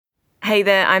Hey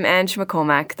there, I'm Ange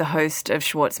McCormack, the host of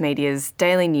Schwartz Media's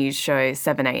daily news show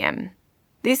 7am.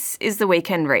 This is The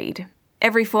Weekend Read.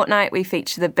 Every fortnight we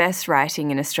feature the best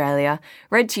writing in Australia,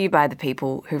 read to you by the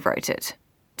people who wrote it.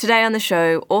 Today on the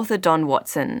show, author Don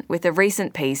Watson with a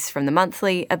recent piece from The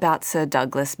Monthly about Sir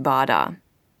Douglas Bader.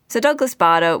 Sir Douglas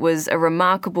Bader was a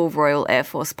remarkable Royal Air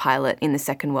Force pilot in the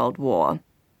Second World War.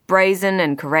 Brazen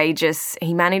and courageous,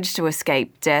 he managed to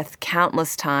escape death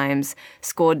countless times,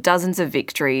 scored dozens of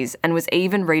victories, and was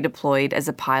even redeployed as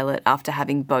a pilot after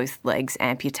having both legs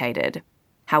amputated.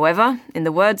 However, in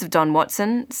the words of Don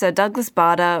Watson, Sir Douglas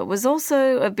Bader was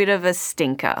also a bit of a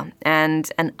stinker and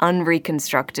an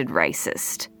unreconstructed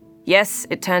racist. Yes,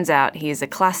 it turns out he is a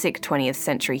classic 20th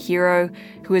century hero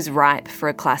who is ripe for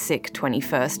a classic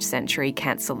 21st century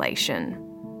cancellation.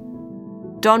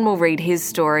 Don will read his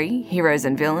story, Heroes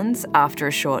and Villains, after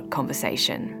a short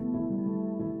conversation.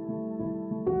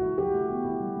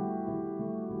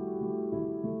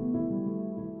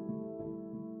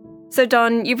 So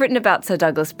Don, you've written about Sir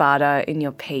Douglas Bader in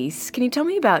your piece. Can you tell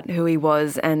me about who he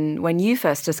was and when you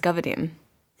first discovered him?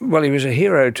 Well, he was a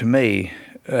hero to me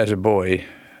as a boy.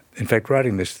 In fact,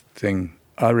 writing this thing,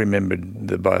 I remembered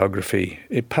the biography,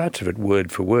 parts of it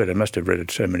word for word. I must have read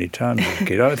it so many times as a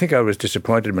kid. I think I was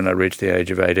disappointed when I reached the age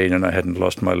of 18 and I hadn't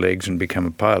lost my legs and become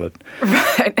a pilot.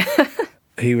 Right.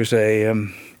 He was a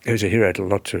hero to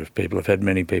lots of people. I've had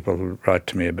many people write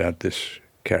to me about this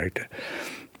character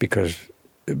because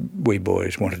we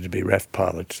boys wanted to be RAF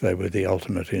pilots. They were the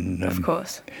ultimate in of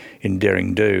course, in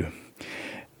daring do.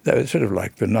 They were sort of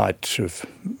like the knights of,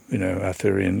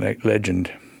 Arthurian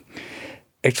legend.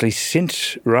 Actually,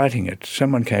 since writing it,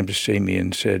 someone came to see me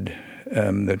and said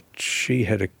that she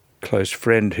had a close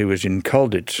friend who was in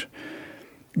Colditz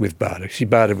with Bader. See,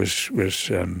 Bader was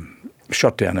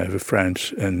shot down over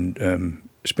France and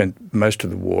spent most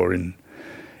of the war in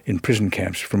prison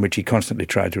camps from which he constantly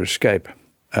tried to escape,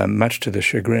 much to the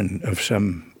chagrin of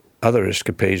some other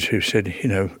escapees who said,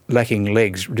 lacking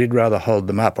legs did rather hold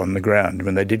them up on the ground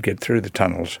when they did get through the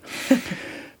tunnels.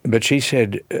 But she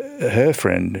said, her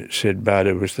friend said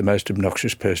Bader was the most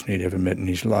obnoxious person he'd ever met in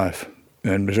his life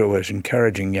and was always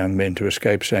encouraging young men to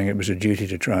escape, saying it was a duty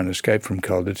to try and escape from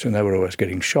Colditz, and they were always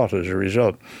getting shot as a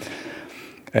result.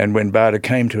 And when Bader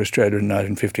came to Australia in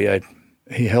 1958,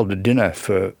 he held a dinner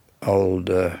for old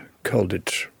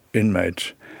Colditz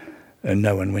inmates, and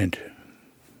no one went.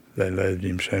 They loathed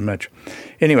him so much.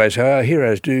 Anyway, so our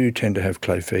heroes do tend to have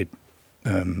clay feet,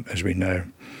 as we know.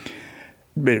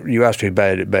 But you asked who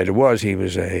Bader was. He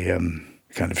was a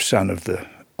kind of son of the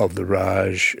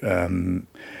Raj. He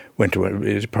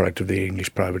was a product of the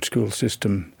English private school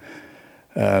system.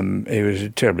 He was a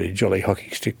terribly jolly hockey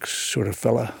stick sort of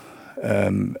fella.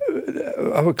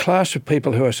 Of a class of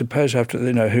people who I suppose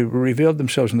who revealed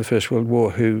themselves in the First World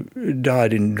War, who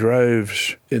died in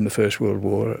droves in the First World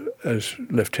War as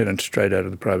lieutenants straight out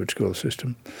of the private school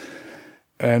system.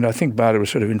 And I think Bader was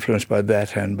sort of influenced by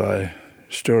that and by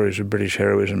stories of British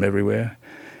heroism everywhere.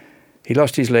 He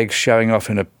lost his legs showing off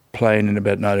in a plane in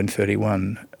about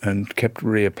 1931 and kept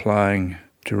reapplying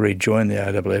to rejoin the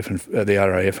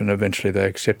RAF and eventually they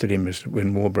accepted him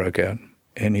when war broke out.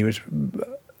 And he was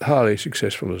highly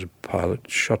successful as a pilot,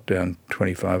 shot down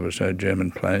 25 or so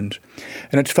German planes.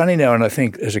 And it's funny now, and I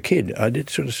think as a kid, I did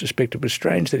sort of suspect it was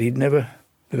strange that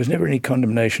there was never any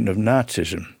condemnation of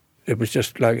Nazism. It was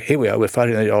just like, here we are, we're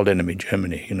fighting the old enemy,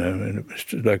 Germany, and it was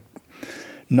just like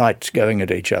knights going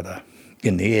at each other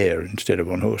in the air instead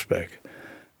of on horseback.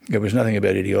 There was nothing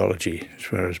about ideology as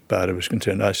far as Bader was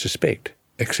concerned, I suspect,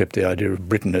 except the idea of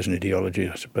Britain as an ideology,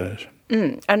 I suppose.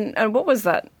 And what was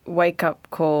that wake-up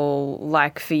call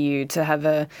like for you to have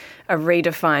a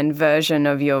redefined version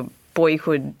of your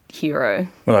boyhood hero?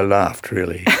 Well, I laughed,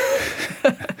 really.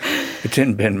 It's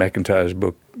in Ben McIntyre's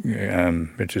book,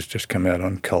 which has just come out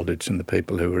on Colditz and the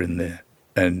people who were in there.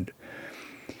 And,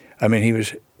 I mean, he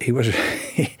was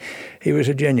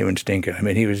a genuine stinker. I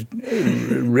mean, he was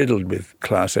riddled with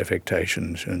class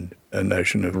affectations and a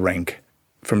notion of rank.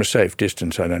 From a safe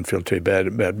distance, I don't feel too bad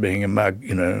about being a mug,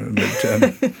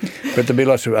 But there'll be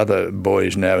lots of other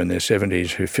boys now in their 70s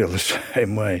who feel the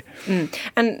same way.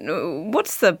 And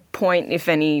what's the point, if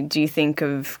any, do you think,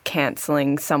 of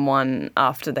cancelling someone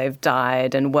after they've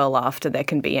died and well after there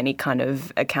can be any kind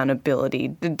of accountability?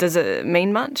 Does it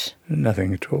mean much?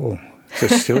 Nothing at all. It's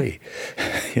just silly.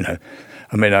 I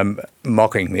mean, I'm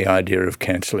mocking the idea of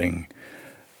cancelling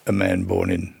a man born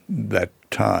in that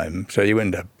time. So you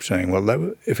end up saying,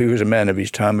 well, if he was a man of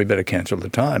his time, we better cancel the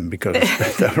time because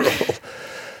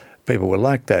people were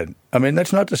like that. I mean,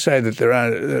 that's not to say that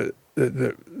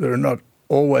there are not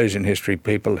always in history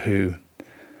people who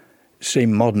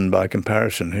seem modern by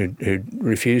comparison, who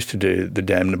refuse to do the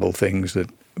damnable things that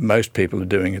most people are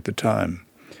doing at the time.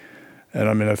 And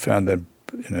I mean, I found that,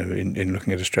 in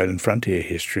looking at Australian frontier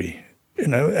history,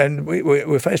 and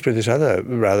we're faced with this other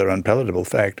rather unpalatable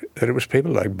fact that it was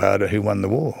people like Barder who won the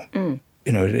war. Mm.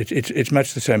 It's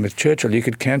much the same with Churchill. You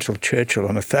could cancel Churchill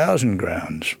on 1,000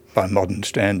 grounds by modern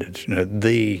standards.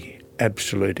 The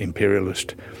absolute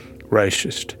imperialist,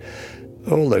 racist,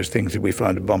 all those things that we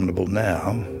find abominable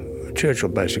now, Churchill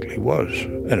basically was,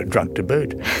 and a drunk to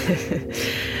boot.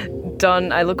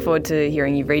 Don, I look forward to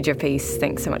hearing you read your piece.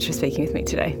 Thanks so much for speaking with me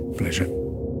today. Pleasure.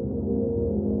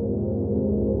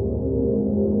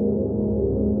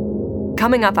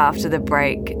 Coming up after the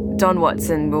break, Don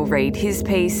Watson will read his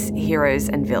piece, Heroes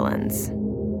and Villains.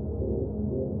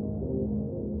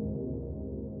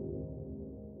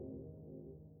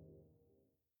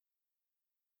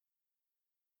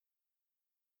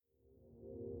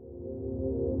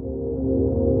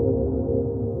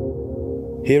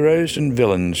 Heroes and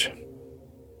Villains.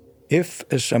 If,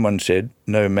 as someone said,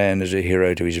 no man is a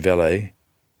hero to his valet,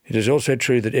 it is also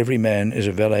true that every man is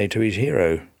a valet to his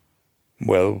hero.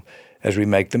 Well, as we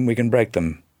make them, we can break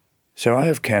them. So I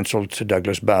have cancelled Sir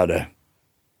Douglas Bader.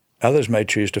 Others may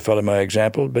choose to follow my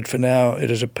example, but for now it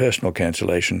is a personal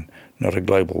cancellation, not a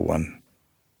global one.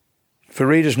 For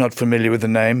readers not familiar with the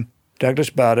name, Douglas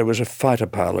Bader was a fighter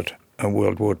pilot, a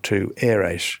World War II air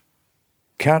ace.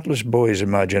 Countless boys of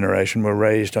my generation were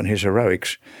raised on his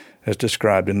heroics, as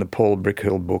described in the Paul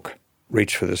Brickhill book,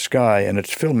 Reach for the Sky, and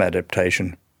its film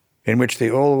adaptation, in which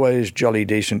the always jolly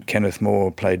decent Kenneth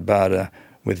More played Bader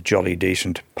with jolly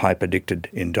decent, pipe-addicted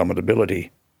indomitability.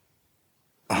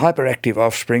 A hyperactive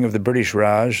offspring of the British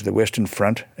Raj, the Western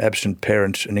Front, absent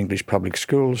parents and English public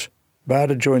schools,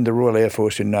 Bader joined the Royal Air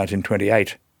Force in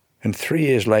 1928, and 3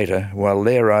 years later, while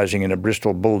lair-rising in a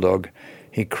Bristol Bulldog,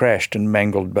 he crashed and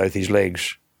mangled both his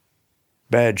legs.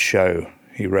 "Bad show,"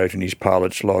 he wrote in his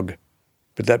pilot's log,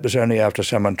 but that was only after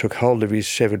someone took hold of his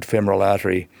severed femoral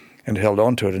artery and held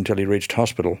onto it until he reached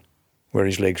hospital, where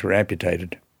his legs were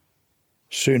amputated.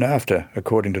 Soon after,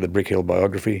 according to the Brickhill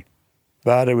biography,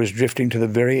 Bader was drifting to the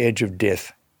very edge of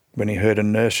death when he heard a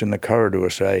nurse in the corridor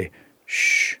say,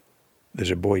 "Shh,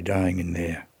 there's a boy dying in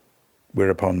there,"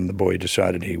 whereupon the boy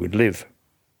decided he would live.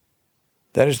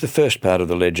 That is the first part of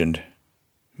the legend.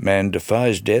 Man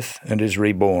defies death and is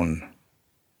reborn.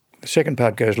 The second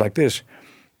part goes like this.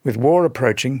 With war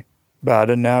approaching,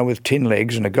 Bader, now with tin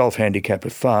legs and a golf handicap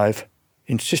of 5,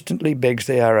 insistently begs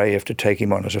the RAF to take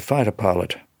him on as a fighter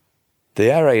pilot. The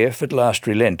RAF at last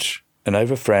relents, and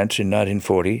over France in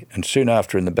 1940, and soon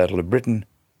after in the Battle of Britain,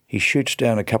 he shoots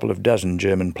down a couple of dozen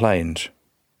German planes.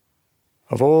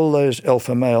 Of all those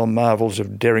alpha male marvels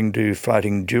of derring-do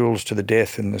fighting duels to the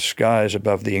death in the skies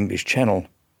above the English Channel,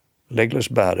 Legless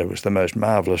Bader was the most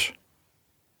marvellous.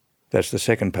 That's the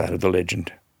second part of the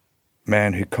legend.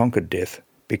 Man who conquered death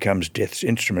becomes death's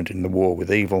instrument in the war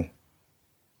with evil.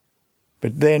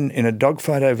 But then, in a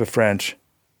dogfight over France,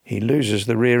 he loses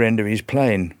the rear end of his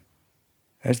plane.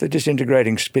 As the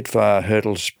disintegrating Spitfire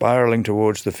hurtles spiralling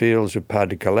towards the fields of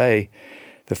Pas-de-Calais,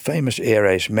 the famous air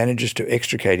ace manages to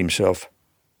extricate himself,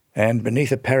 and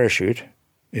beneath a parachute,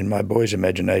 in my boy's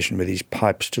imagination with his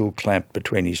pipe still clamped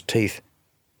between his teeth,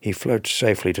 he floats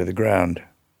safely to the ground.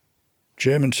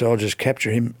 German soldiers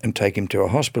capture him and take him to a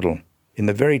hospital, in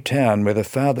the very town where the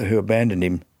father who abandoned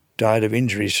him died of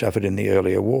injuries suffered in the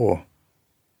earlier war.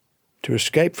 To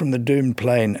escape from the doomed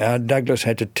plane, our Douglas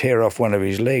had to tear off one of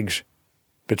his legs,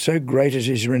 but so great is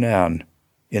his renown,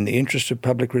 in the interests of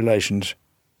public relations,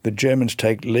 the Germans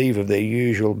take leave of their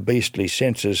usual beastly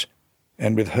censors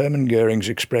and, with Hermann Goering's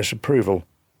express approval,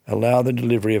 allow the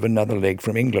delivery of another leg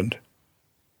from England.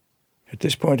 At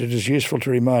this point it is useful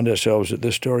to remind ourselves that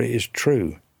the story is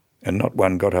true, and not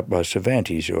one got up by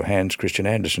Cervantes or Hans Christian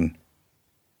Andersen.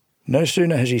 No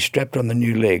sooner has he strapped on the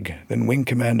new leg than Wing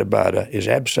Commander Bader is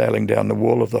abseiling down the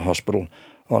wall of the hospital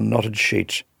on knotted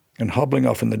sheets and hobbling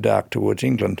off in the dark towards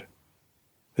England.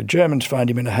 The Germans find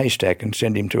him in a haystack and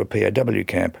send him to a POW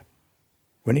camp.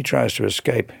 When he tries to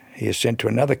escape, he is sent to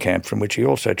another camp from which he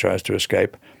also tries to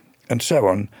escape, and so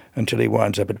on until he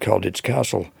winds up at Colditz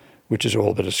Castle, which is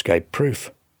all but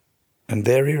escape-proof. And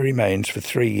there he remains for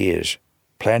 3 years,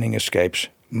 planning escapes,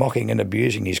 mocking and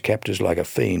abusing his captors like a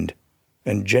fiend,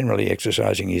 and generally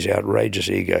exercising his outrageous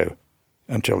ego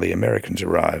until the Americans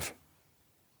arrive.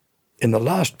 In the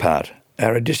last part,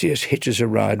 our Odysseus hitches a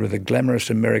ride with a glamorous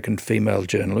American female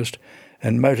journalist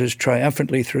and motors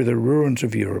triumphantly through the ruins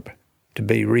of Europe to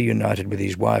be reunited with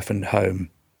his wife and home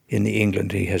in the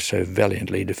England he has so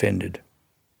valiantly defended.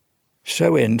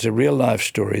 So ends a real-life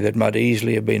story that might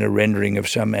easily have been a rendering of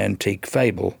some antique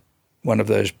fable, one of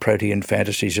those protean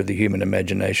fantasies of the human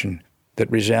imagination that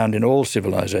resound in all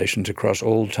civilizations across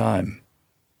all time.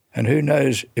 And who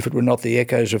knows if it were not the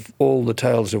echoes of all the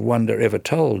tales of wonder ever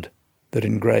told that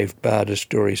engraved Bada's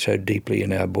story so deeply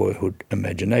in our boyhood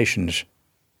imaginations,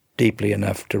 deeply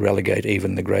enough to relegate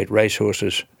even the great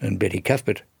racehorses and Betty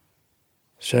Cuthbert.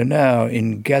 So now,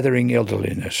 in gathering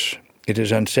elderliness, it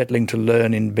is unsettling to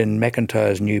learn in Ben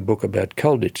McIntyre's new book about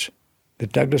Colditz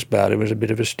that Douglas Bader was a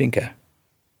bit of a stinker.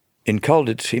 In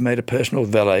Colditz, he made a personal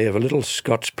valet of a little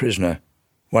Scots prisoner,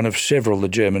 one of several the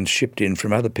Germans shipped in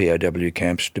from other POW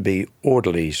camps to be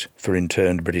orderlies for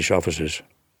interned British officers.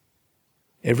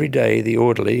 Every day the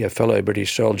orderly, a fellow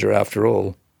British soldier after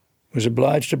all, was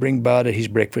obliged to bring Bader his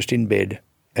breakfast in bed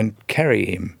and carry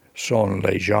him, sans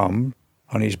les jambes,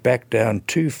 on his back down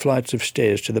 2 flights of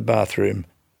stairs to the bathroom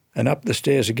and up the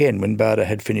stairs again when Bader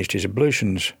had finished his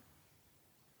ablutions.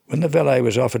 When the valet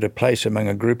was offered a place among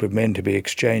a group of men to be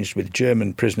exchanged with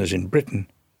German prisoners in Britain,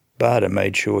 Bader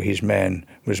made sure his man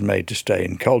was made to stay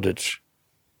in Colditz.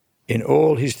 In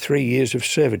all his 3 years of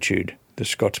servitude, the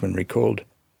Scotsman recalled,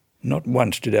 not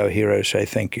once did our hero say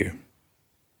thank you.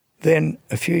 Then,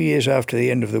 a few years after the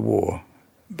end of the war,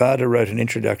 Bader wrote an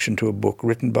introduction to a book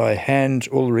written by Hans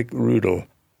Ulrich Rudel,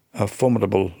 a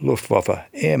formidable Luftwaffe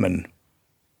airman.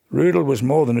 Rudel was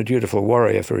more than a dutiful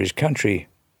warrior for his country.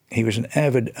 He was an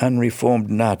avid, unreformed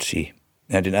Nazi,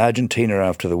 and in Argentina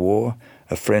after the war,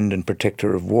 a friend and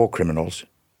protector of war criminals,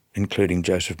 including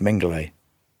Joseph Mengele.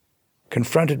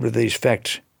 Confronted with these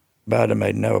facts, Bader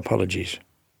made no apologies.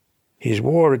 His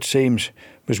war, it seems,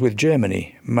 was with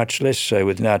Germany, much less so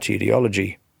with Nazi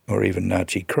ideology or even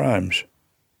Nazi crimes.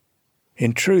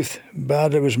 In truth,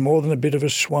 Bader was more than a bit of a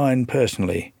swine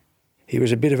personally. He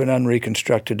was a bit of an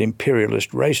unreconstructed imperialist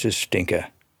racist stinker.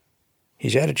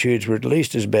 His attitudes were at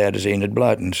least as bad as Enid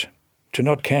Blyton's. To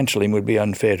not cancel him would be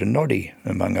unfair to Noddy,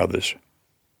 among others.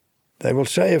 They will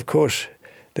say, of course,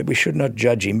 that we should not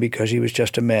judge him because he was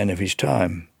just a man of his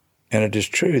time, and it is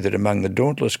true that among the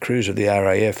dauntless crews of the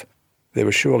RAF there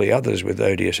were surely others with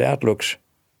odious outlooks.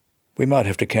 We might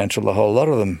have to cancel the whole lot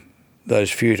of them,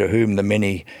 those few to whom the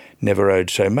many never owed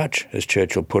so much, as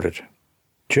Churchill put it.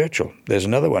 Churchill, there's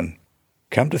another one.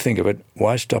 Come to think of it,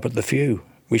 why stop at the few?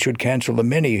 We should cancel the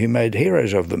many who made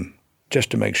heroes of them, just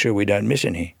to make sure we don't miss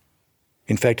any.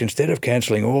 In fact, instead of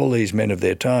cancelling all these men of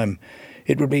their time,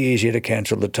 it would be easier to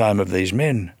cancel the time of these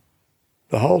men.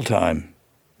 The whole time.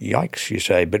 Yikes, you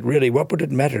say, but really what would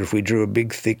it matter if we drew a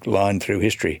big thick line through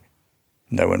history?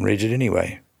 No one reads it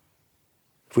anyway.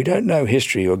 If we don't know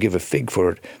history or give a fig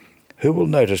for it, who will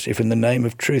notice if in the name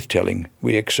of truth-telling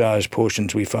we excise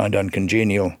portions we find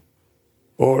uncongenial?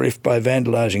 Or if by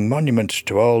vandalising monuments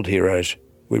to old heroes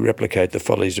we replicate the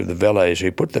follies of the valets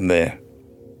who put them there?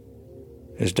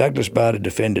 As Douglas Bader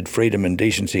defended freedom and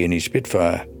decency in his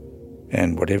Spitfire,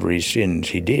 and whatever his sins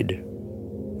he did,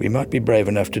 we might be brave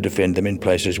enough to defend them in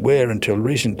places where, until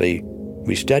recently,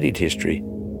 we studied history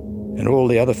and all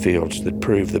the other fields that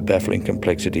prove the baffling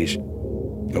complexities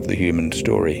of the human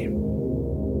story.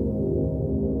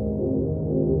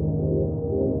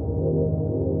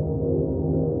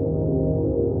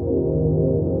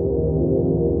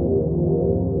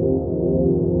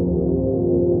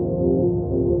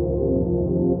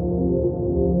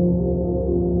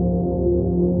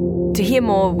 To hear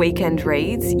more Weekend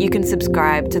Reads, you can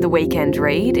subscribe to The Weekend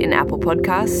Read in Apple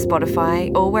Podcasts,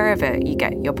 Spotify, or wherever you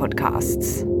get your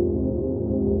podcasts.